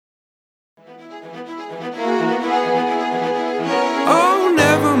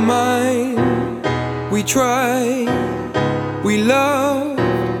We tried, we loved,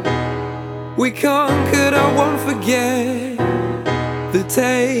 we conquered, I won't forget the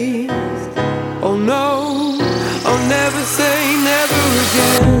taste. Oh no, I'll never say never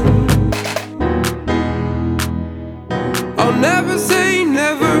again. I'll never say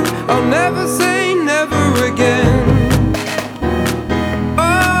never, I'll never say never again.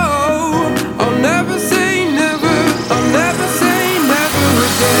 Oh, I'll never say never, I'll never say never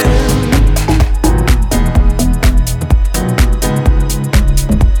again.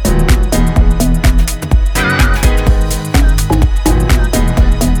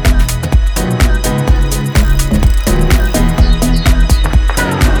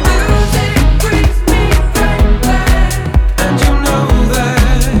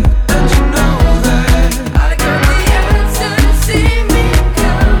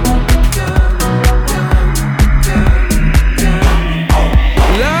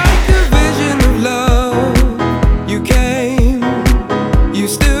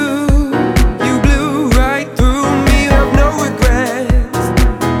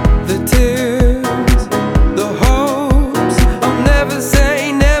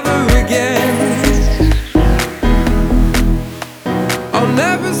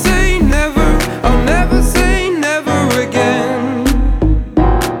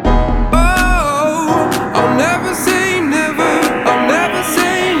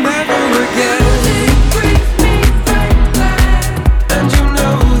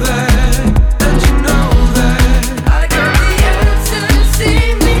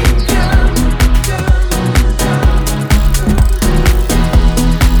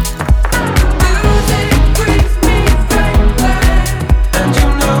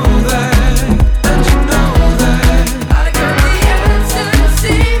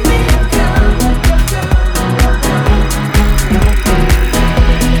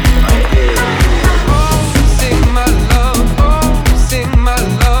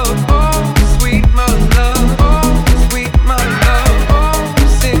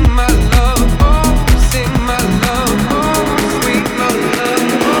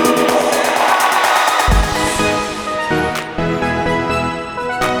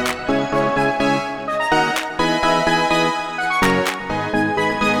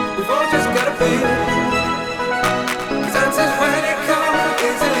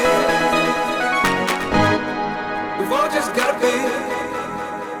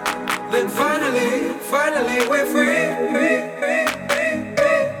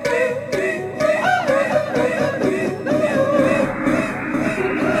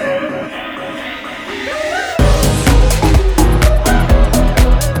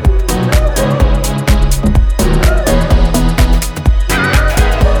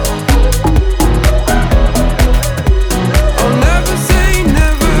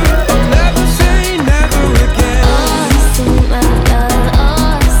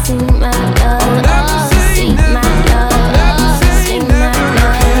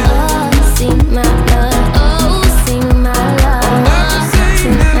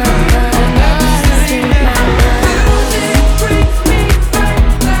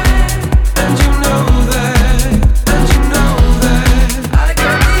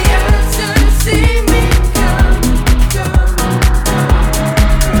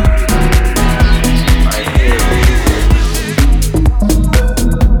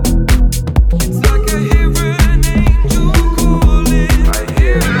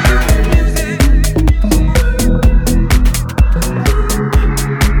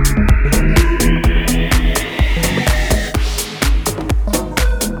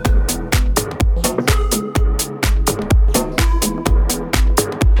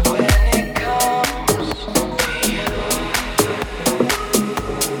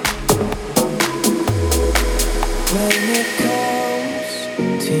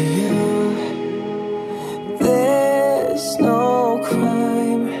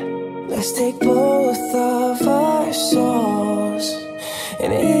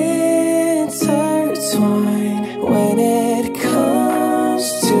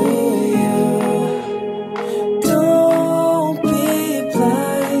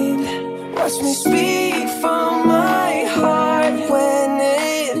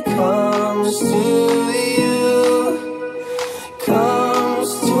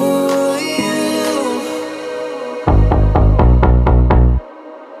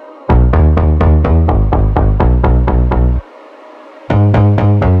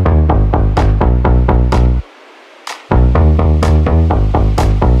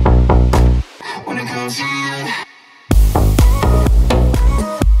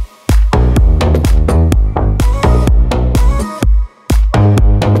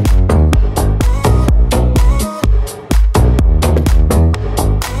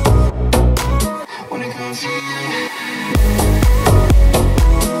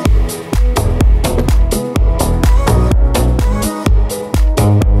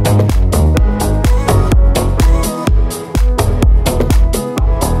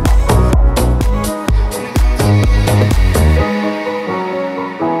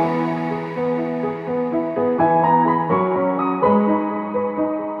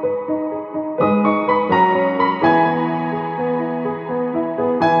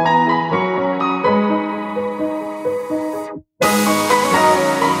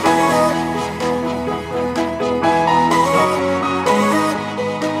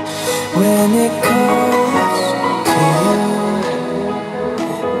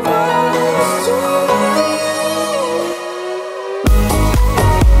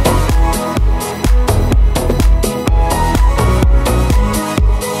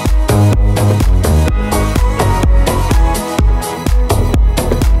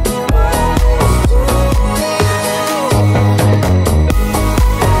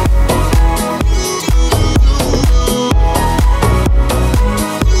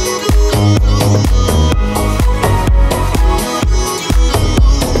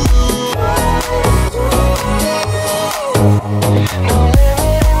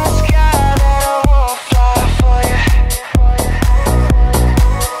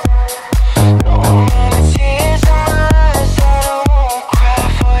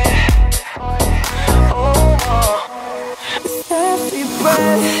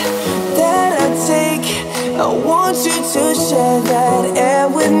 that I take. I want you to share that air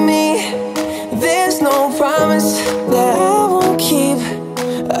with me. There's no promise that I won't keep.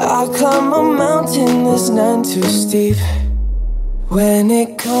 I'll climb a mountain that's none too steep. When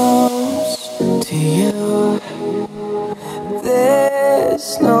it comes to you,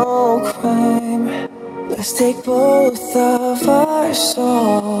 there's no crime. Let's take both of our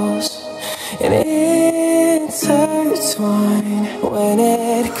souls and intertwine. When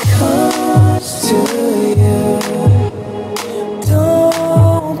it comes to you,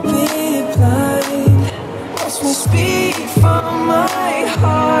 don't be blind. Watch me speak from my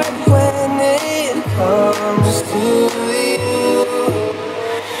heart. When it comes to you,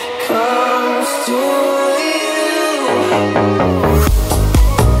 comes to you.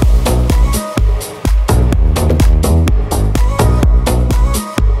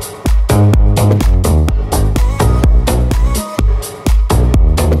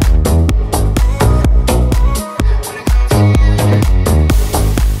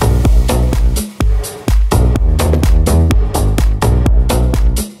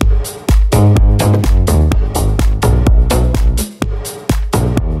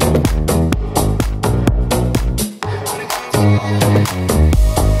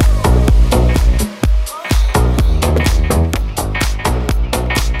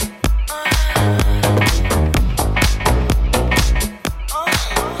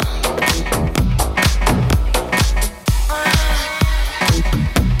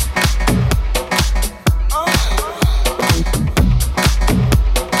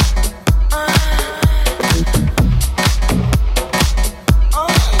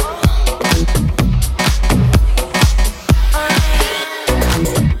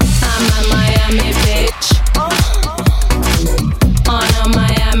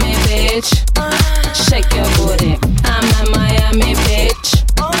 Shake your booty. I'm a Miami bitch.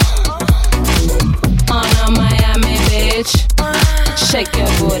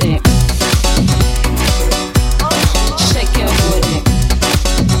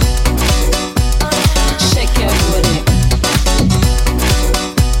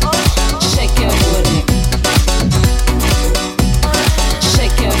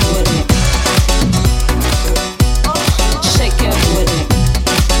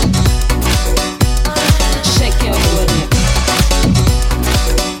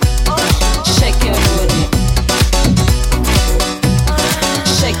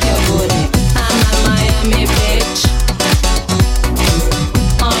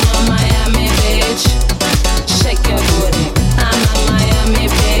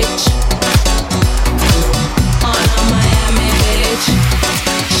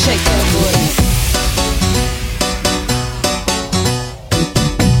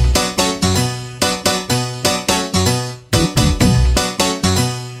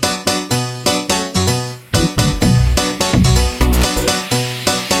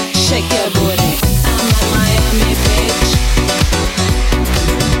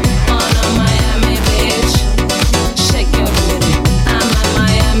 On a Miami bitch. Shake your booty. I'm a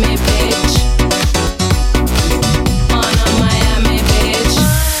Miami bitch. On a Miami bitch.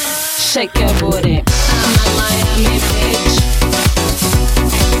 Shake your booty. I'm a Miami bitch.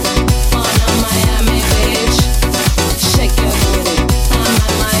 On a Miami bitch. Shake your booty.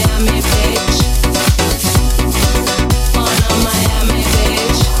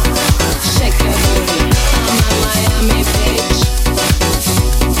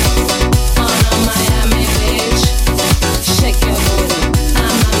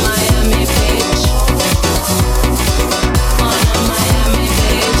 I'm a Miami bitch. On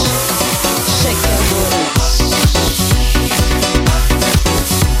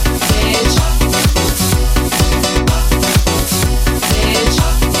a Miami bitch.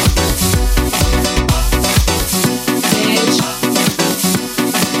 Shake your booty. Bitch. Bitch. Bitch.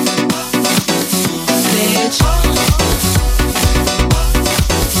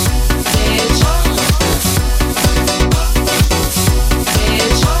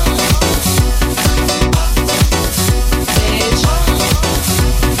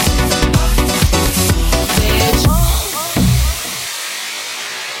 Bitch.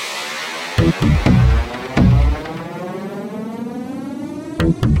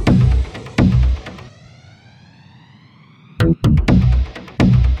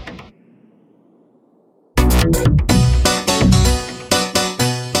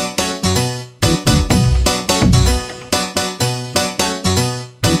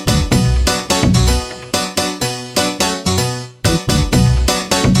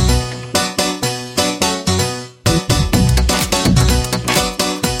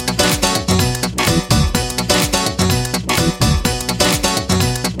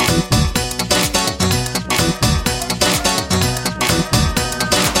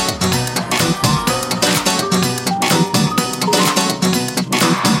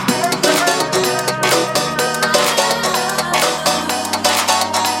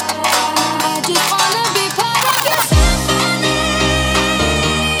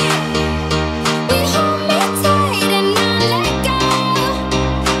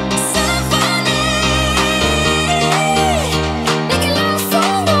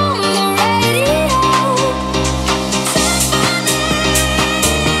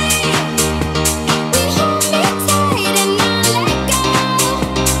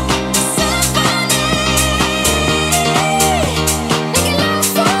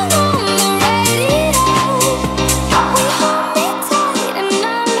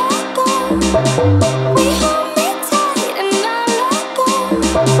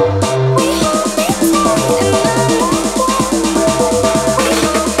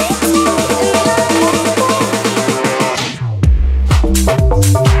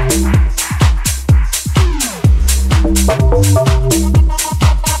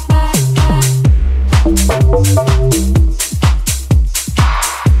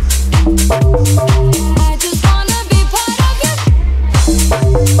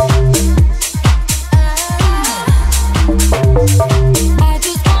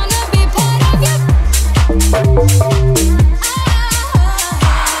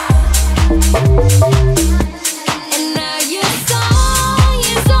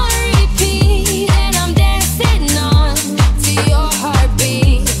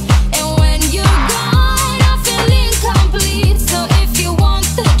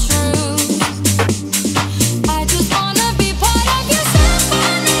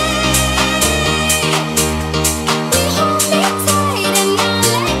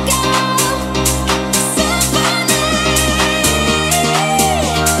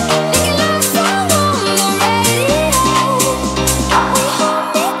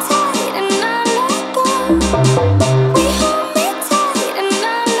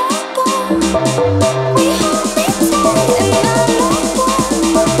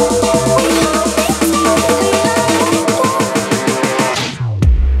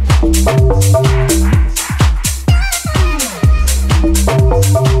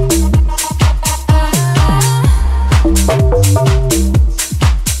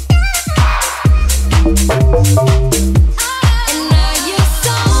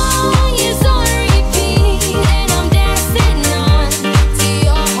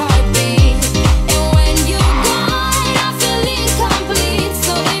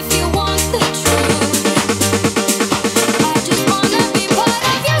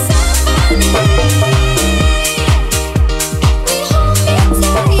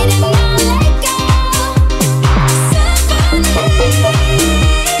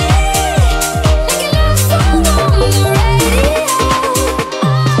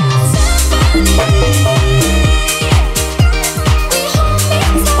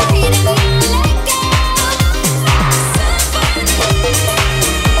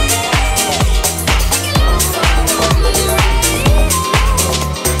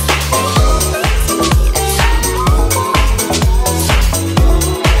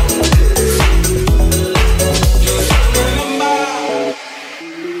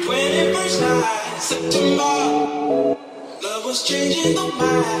 Love was changing the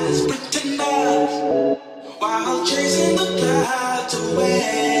minds, pretenders, while chasing the clouds away.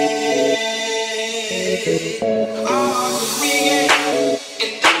 Our hearts were ringing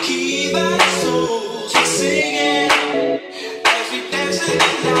in the key that our souls were singing as we danced in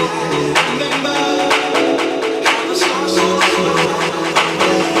the night. Remember how the stars so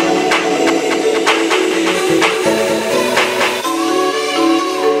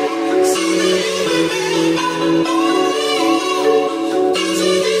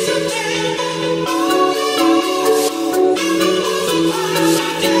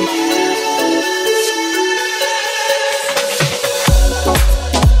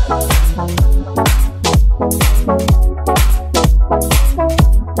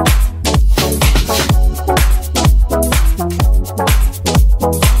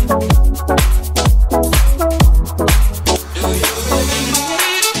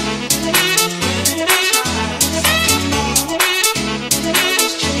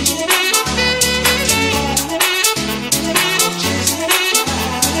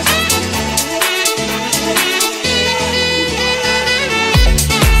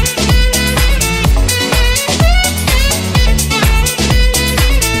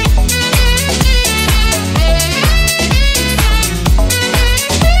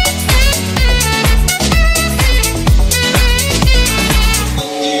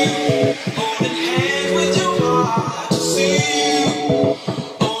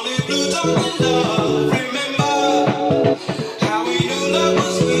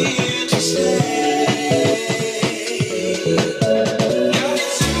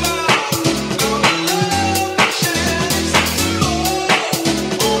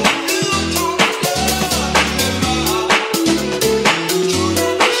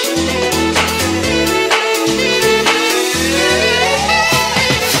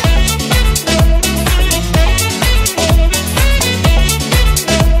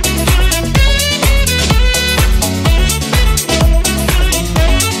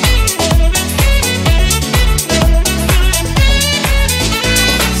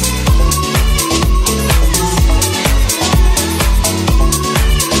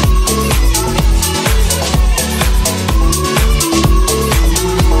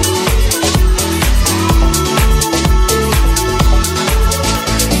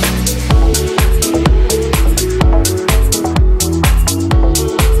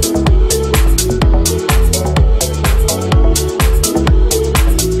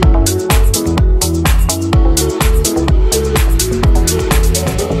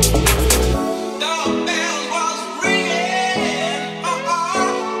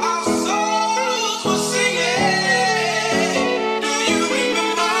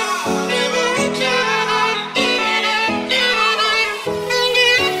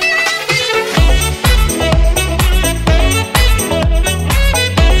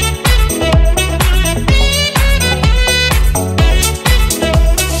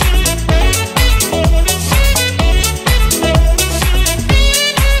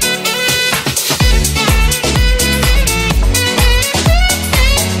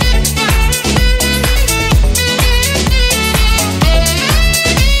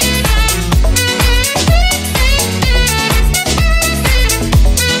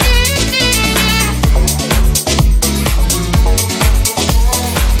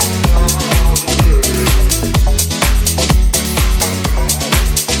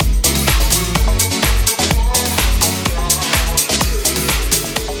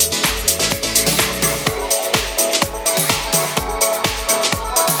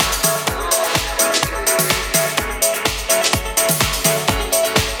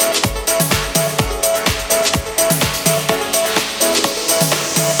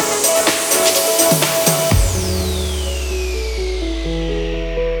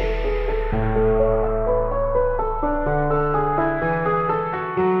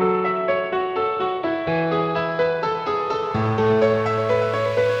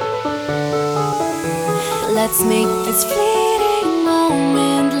Let's make this fleeting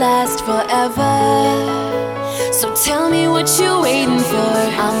moment last forever. So tell me what you're waiting for.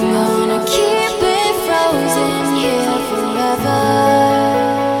 I'm gonna keep it frozen here forever.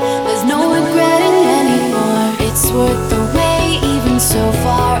 There's no regretting anymore. It's worth the wait, even so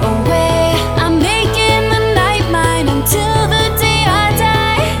far away. I'm making the night mine until the day I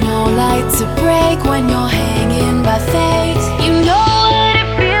die. No light to break when you're hanging by fate. You know what it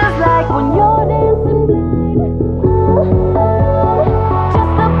feels like when you're dancing blind.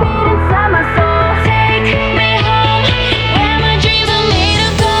 Just the beat inside my soul. Take me home, where my dreams are made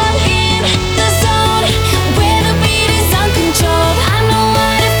of gold. In the zone, where the beat is uncontrolled. I know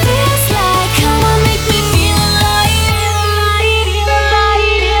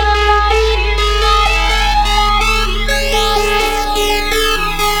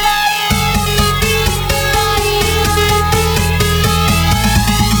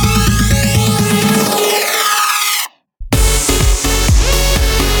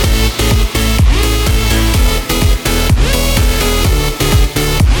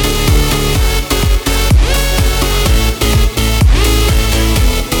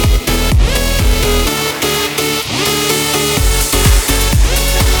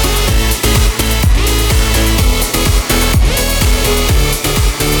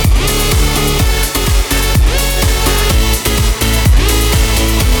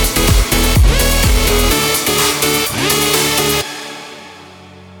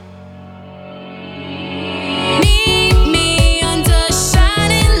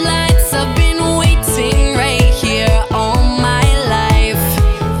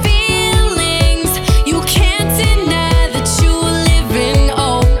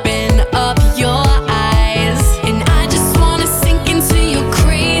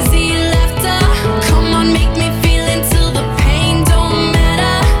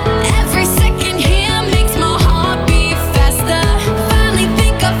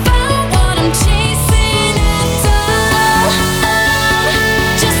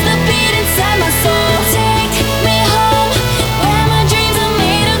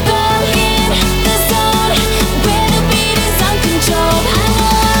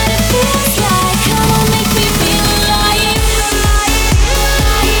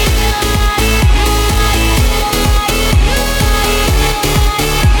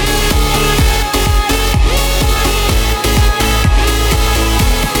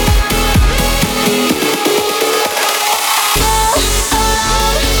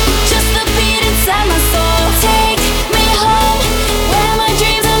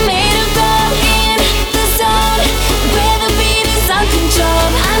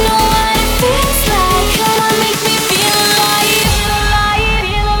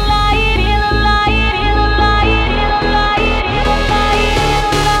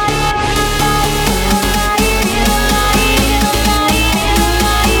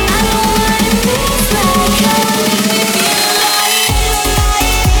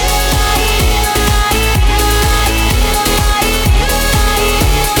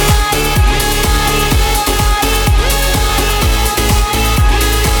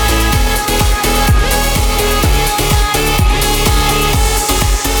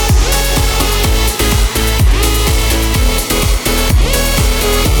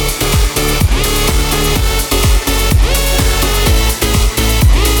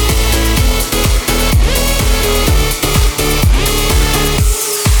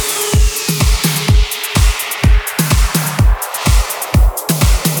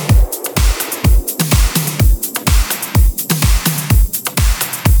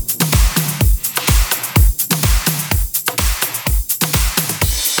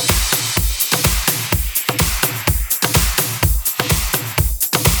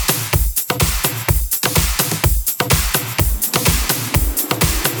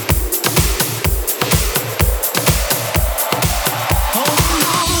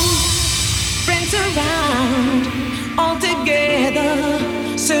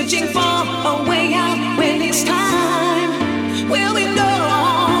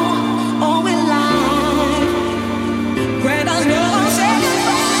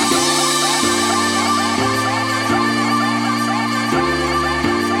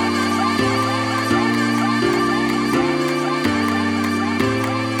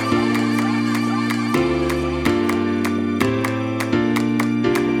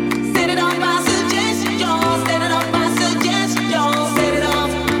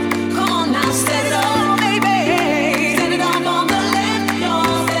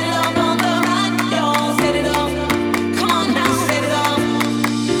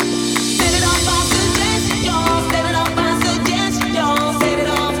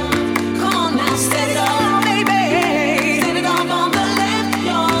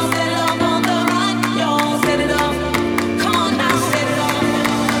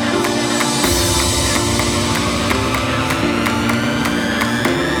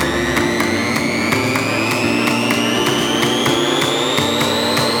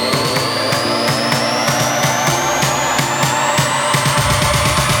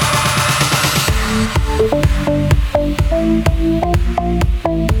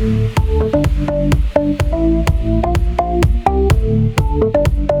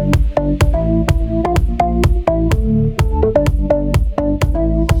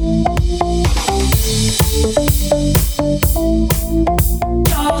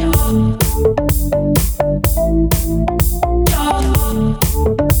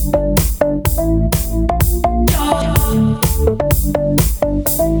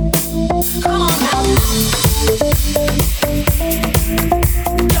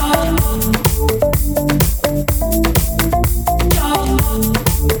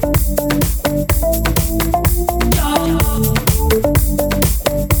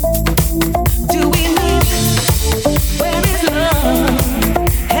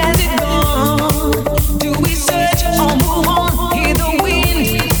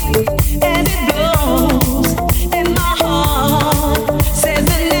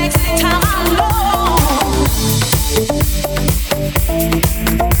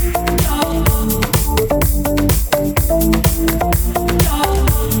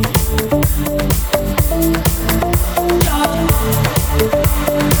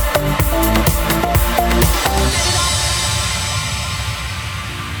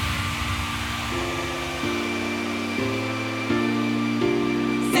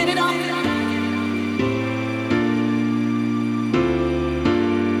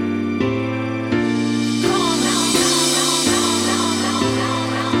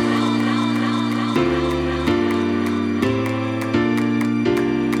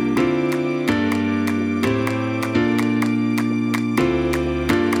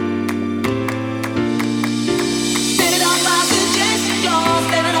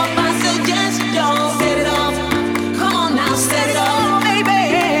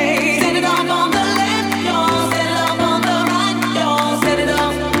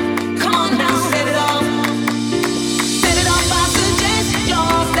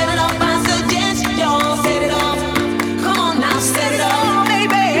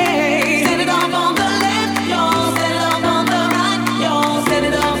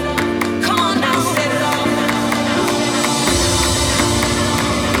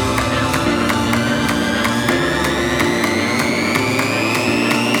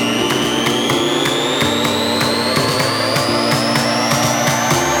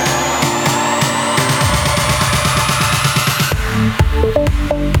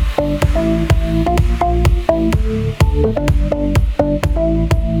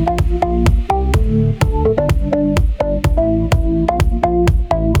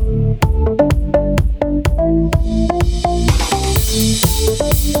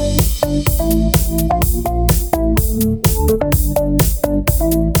To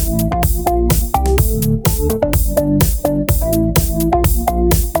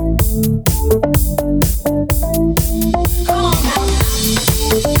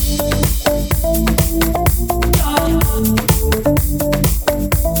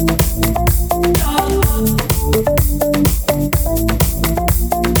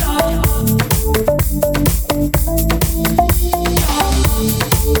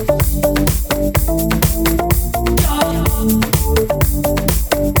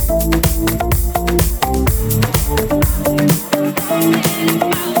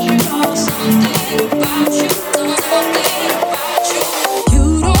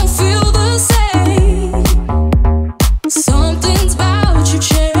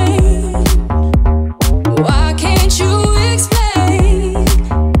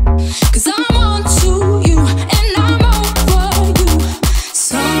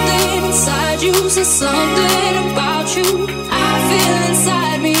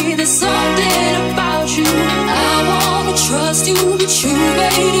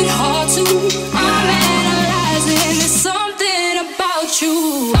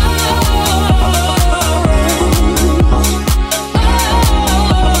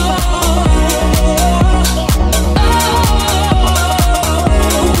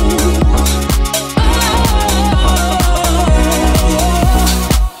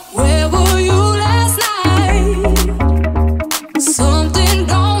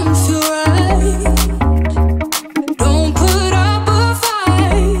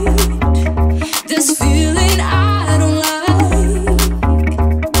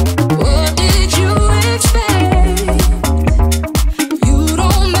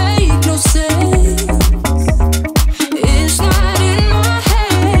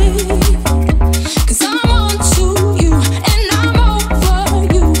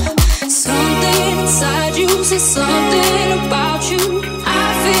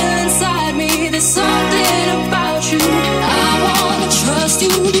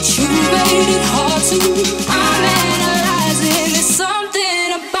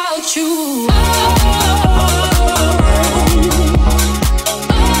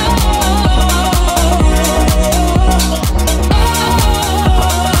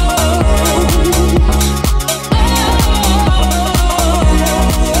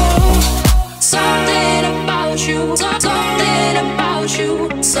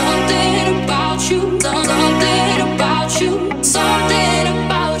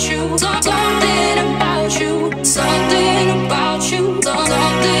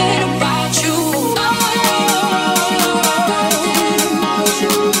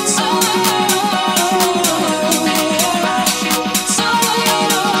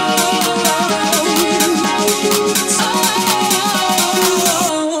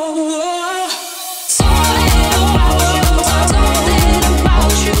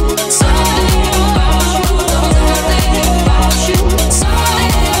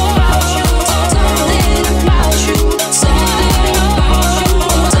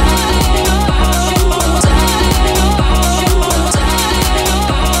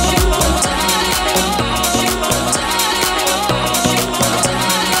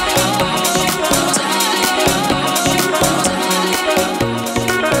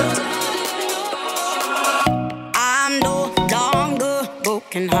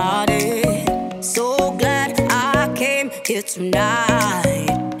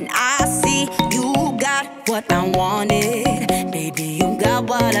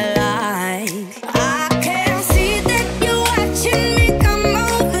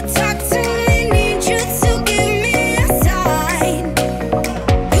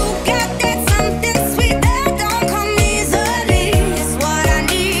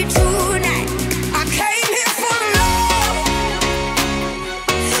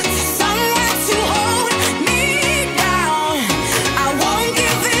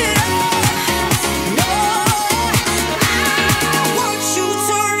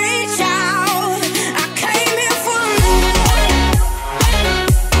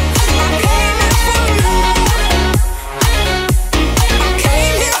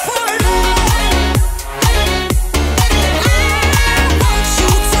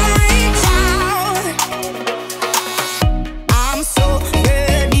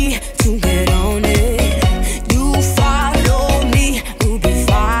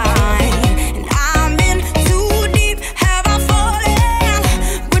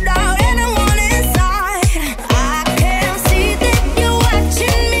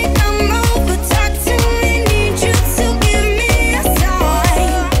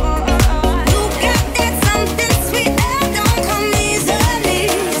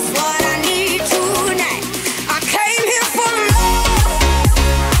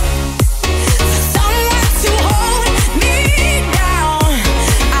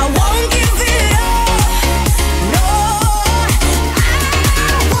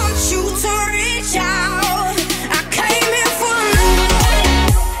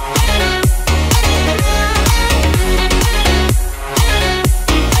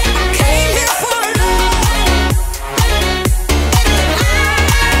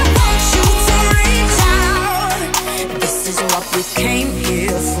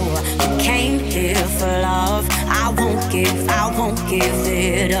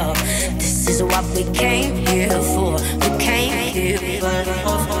it up. This is what we came here for. We came here for love.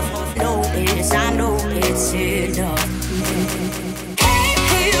 I know it's enough.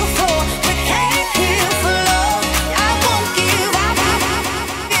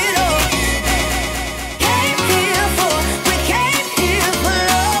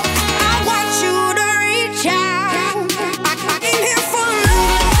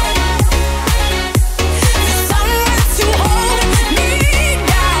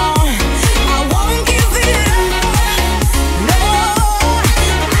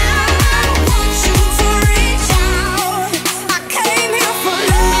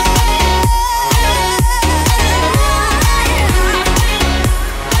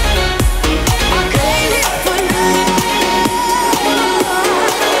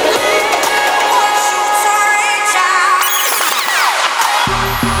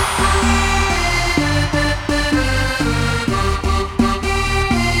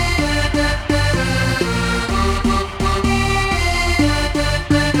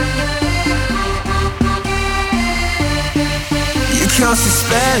 Cast a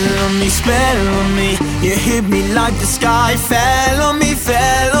spell on me. You hit me like the sky fell on me.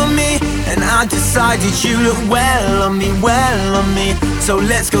 And I decided you look well on me. So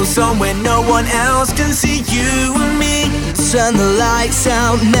let's go somewhere no one else can see you and me. Turn the lights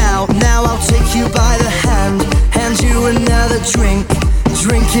out now. Now I'll take you by the hand. Hand you another drink.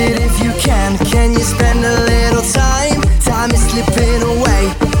 Drink it if you can. Can you spend a little time? Time is slipping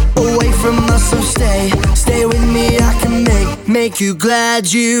away from us, so stay with me. I can make you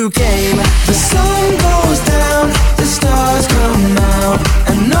glad you came. The sun goes down, the stars come out,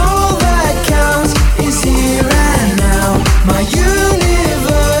 and all that counts is here and now. My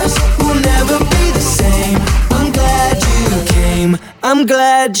universe will never be the same. I'm glad you came. I'm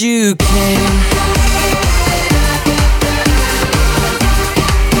glad you came.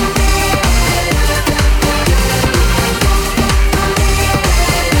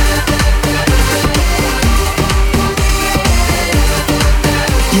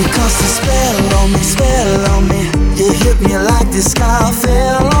 You cast a spell on me. You hit me like the sky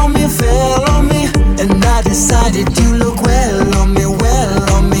fell on me. And I decided you look well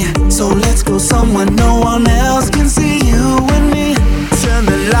on me. So let's go somewhere no one else can see you and me. Turn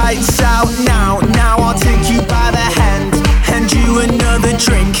the lights out now. Now I'll take you by the hand. Hand you another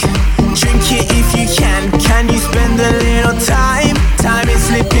drink. Drink it if you can. Can you spend a little time? Time is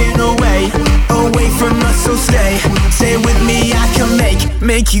slipping away from us, so stay with me. I can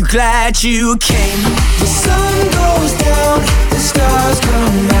make you glad you came. The sun goes down, the stars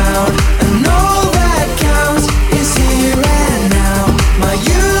come out, and all that counts is here and now. My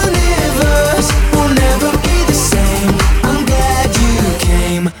universe will never be the same. I'm glad you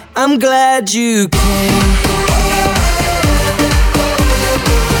came. I'm glad you came.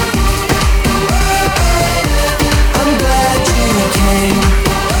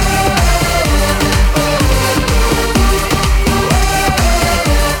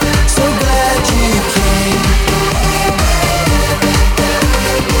 I'm glad you came.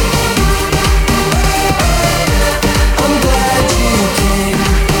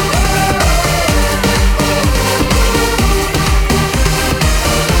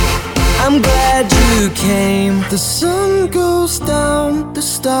 I'm glad you came. The sun goes down, the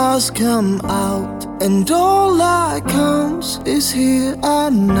stars come out, and all that counts is here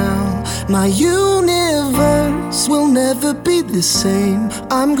and now. My universe will never be the same.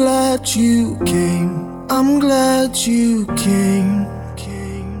 I'm glad you came. I'm glad you came.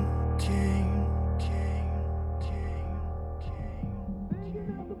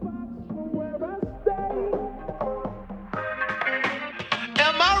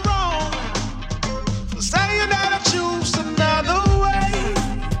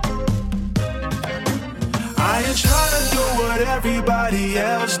 Everybody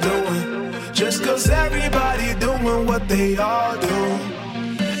else doing, just cause everybody doing what they all do.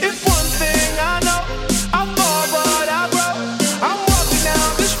 If one thing I know, I fall but I grow. I'm walking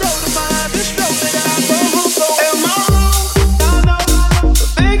down this road of mine, this road that I go. So am I wrong? I know,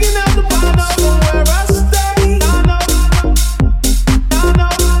 thinking at the bottom of where I stay. I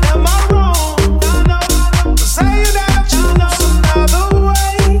know, am I wrong? I know, saying that I choose another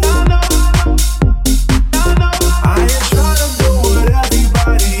way. I know, I ain't trying to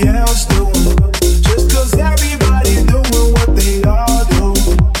else doing, just cause everybody doing what they are.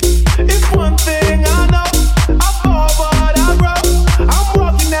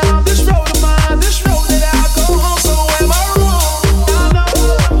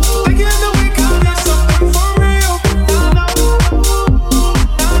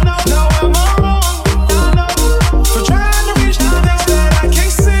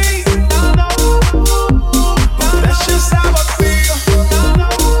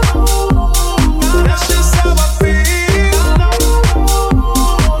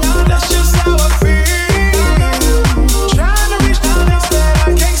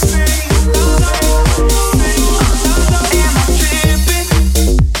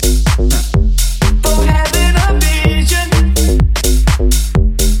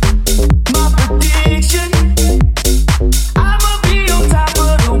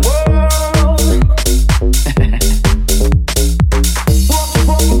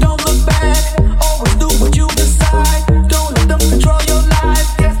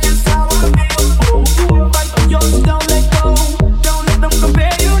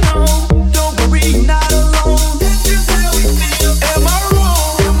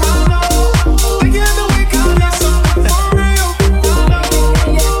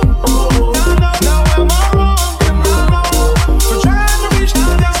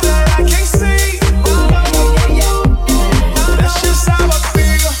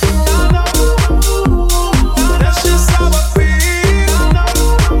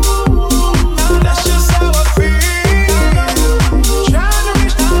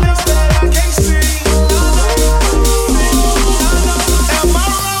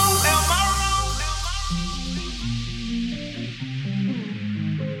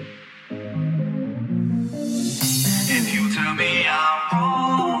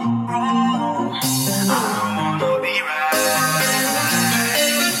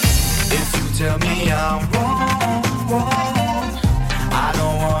 tell me I'm wrong, wrong, I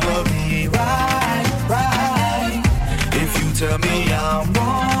don't wanna be right, right. If you tell me I'm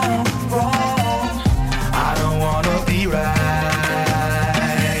wrong, wrong, I don't wanna be right.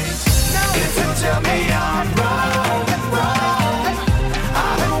 If you tell me I'm wrong, wrong,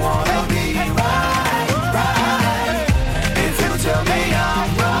 I don't wanna be right, right. If you tell me I'm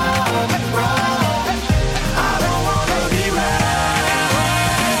wrong, wrong, I don't wanna be right.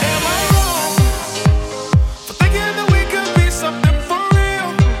 Am I wrong?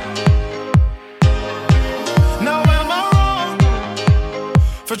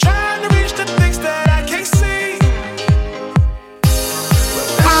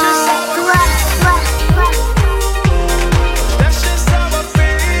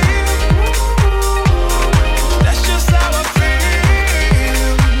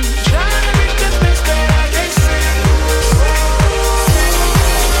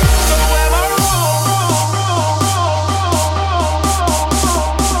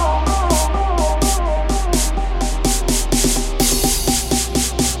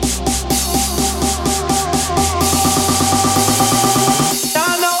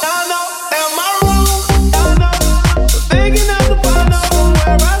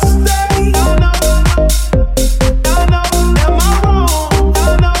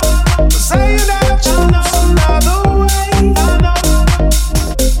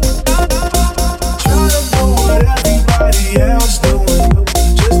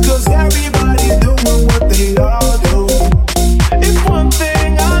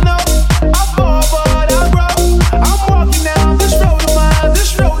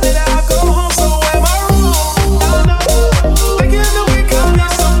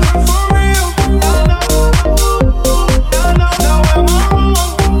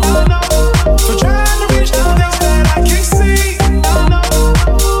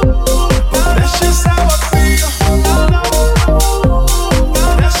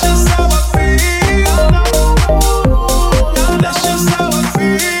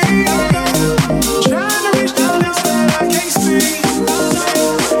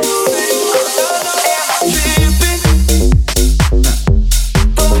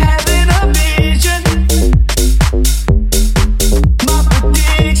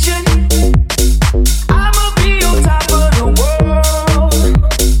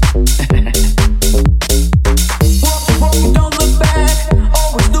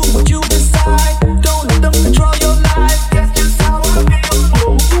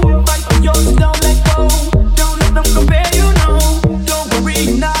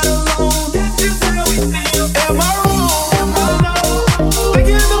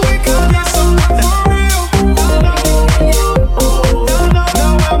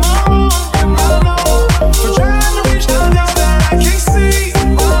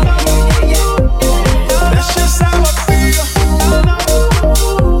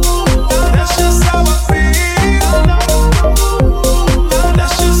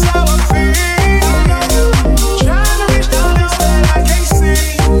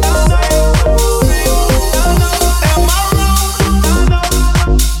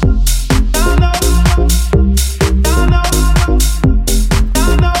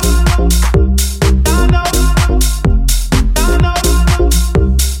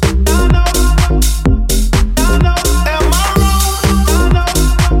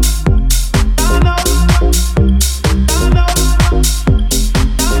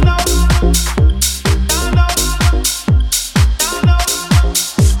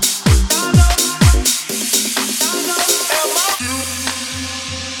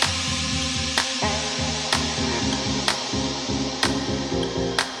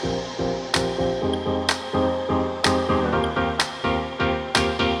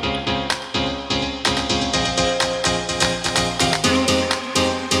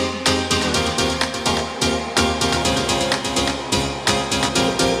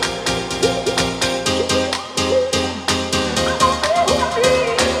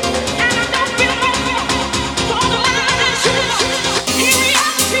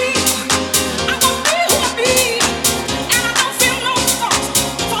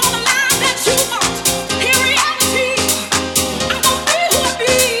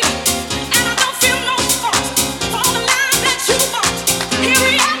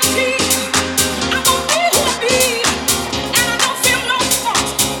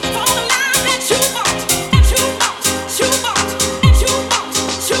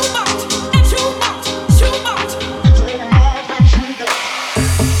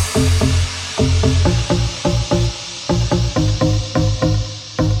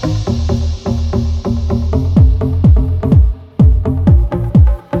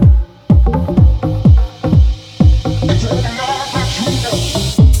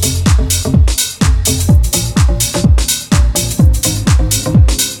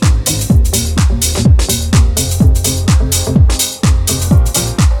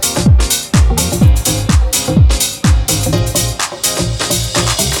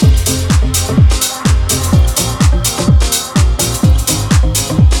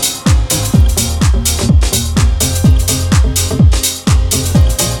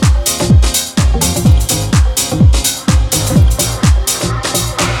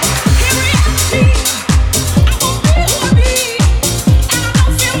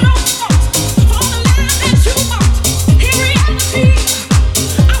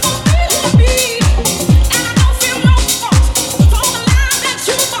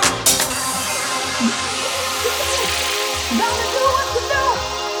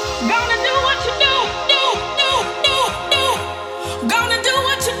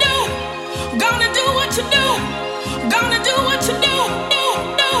 what you do. Gonna do what you do.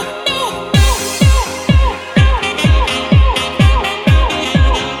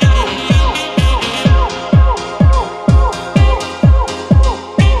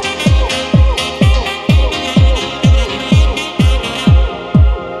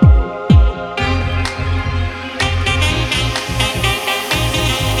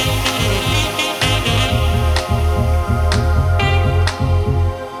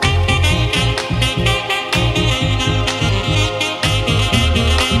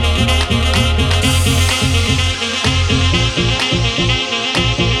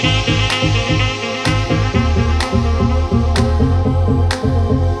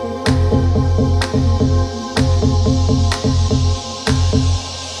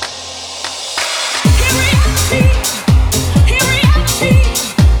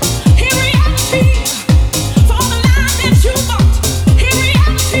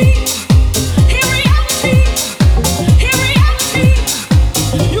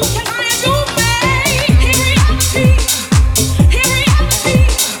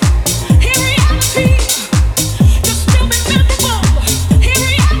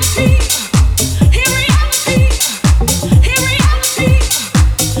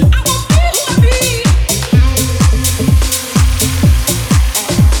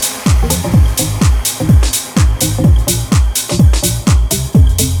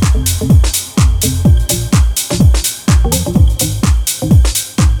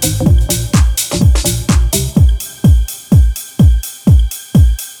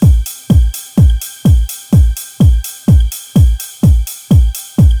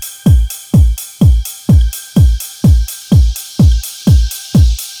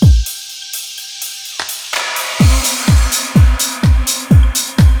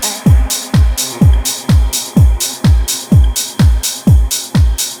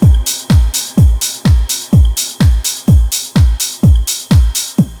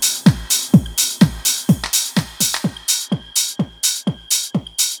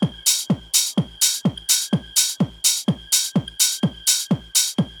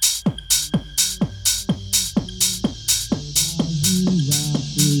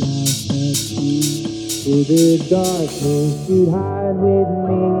 Through the darkness you'd hide with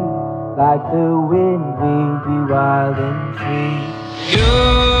me. Like the wind we'd be wild and free. You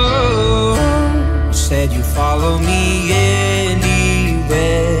said you follow me anywhere,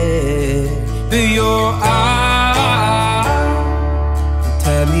 but your eyes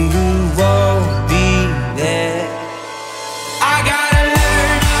tell me you won't be there. I gotta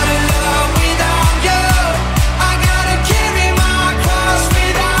learn how to love without you. I gotta carry my cross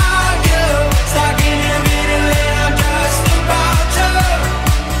without you. Stuck in the middle and I'm just about to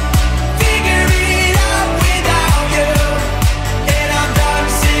figure it out without you. And I'm done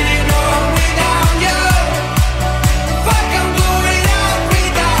sitting home without you. Fuck, I'm going out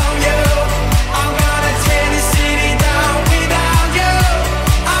without you. I'm gonna tear the city down without you.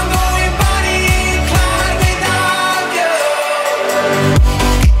 I'm going Bonnie and Clyde without you.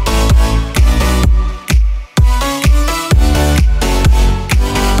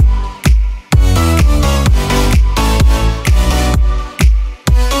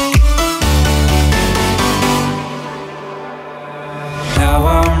 Now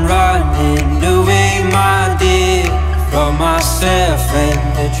I'm running away, my dear, from myself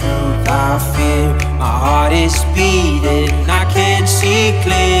and the truth I fear. My heart is beating, I can't see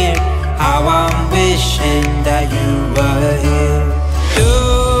clear. How I'm wishing that you were here. You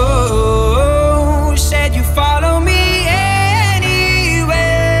said you follow me anywhere,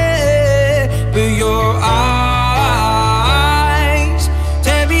 but your eyes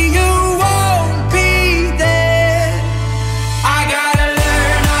tell me you won't be there. I gotta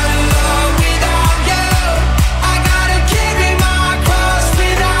learn how to love without you. I gotta carry my cross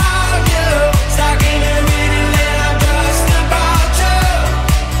without you. Stuck in the middle and I'm just about to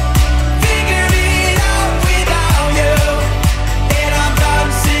figure it out without you.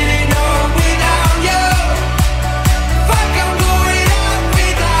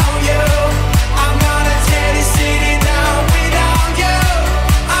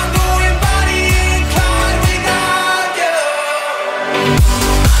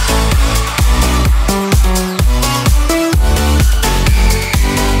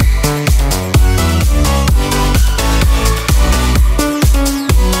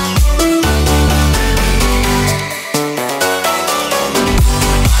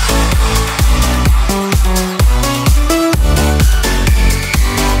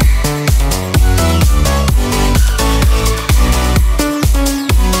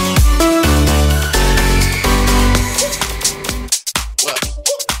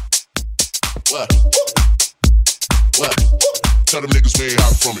 What? Tell them niggas we ain't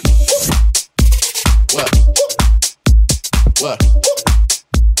hot from it. What?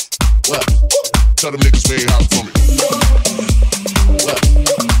 Tell them niggas we ain't hot from it. What?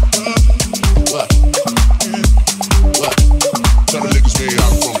 Tell them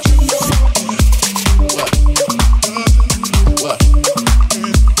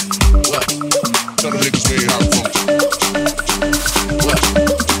niggas we ain't hot from it.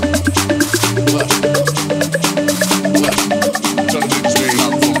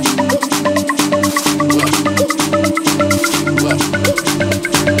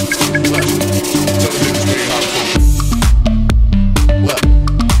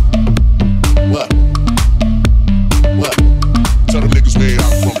 Tell them niggas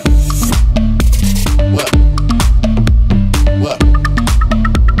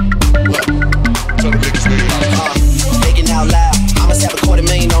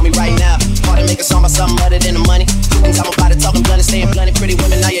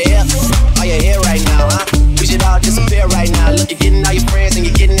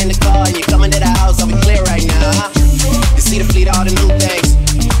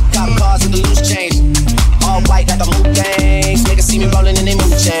ain't hot from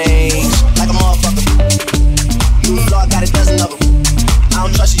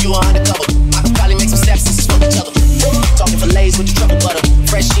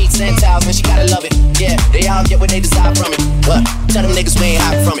it. Tell them niggas we ain't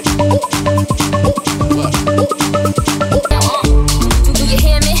hot from it.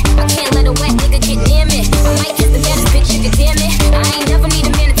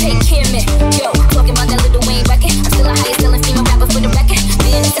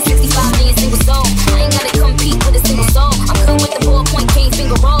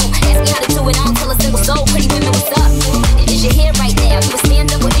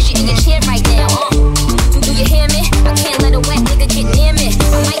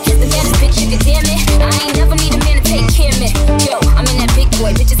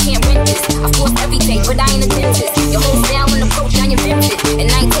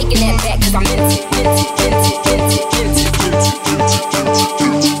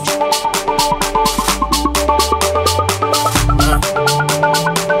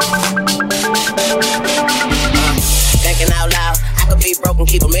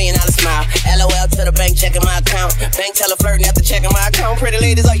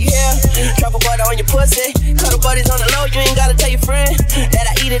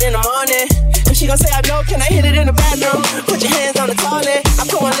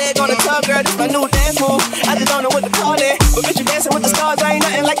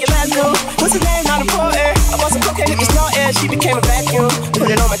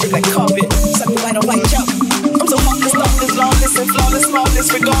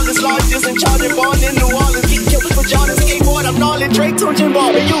 Regardless, largest and charging, born in New Orleans, get killed for Jordan, skateboard, I'm gnarly, Drake, Tunch, and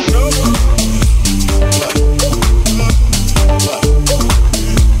Ball, you know.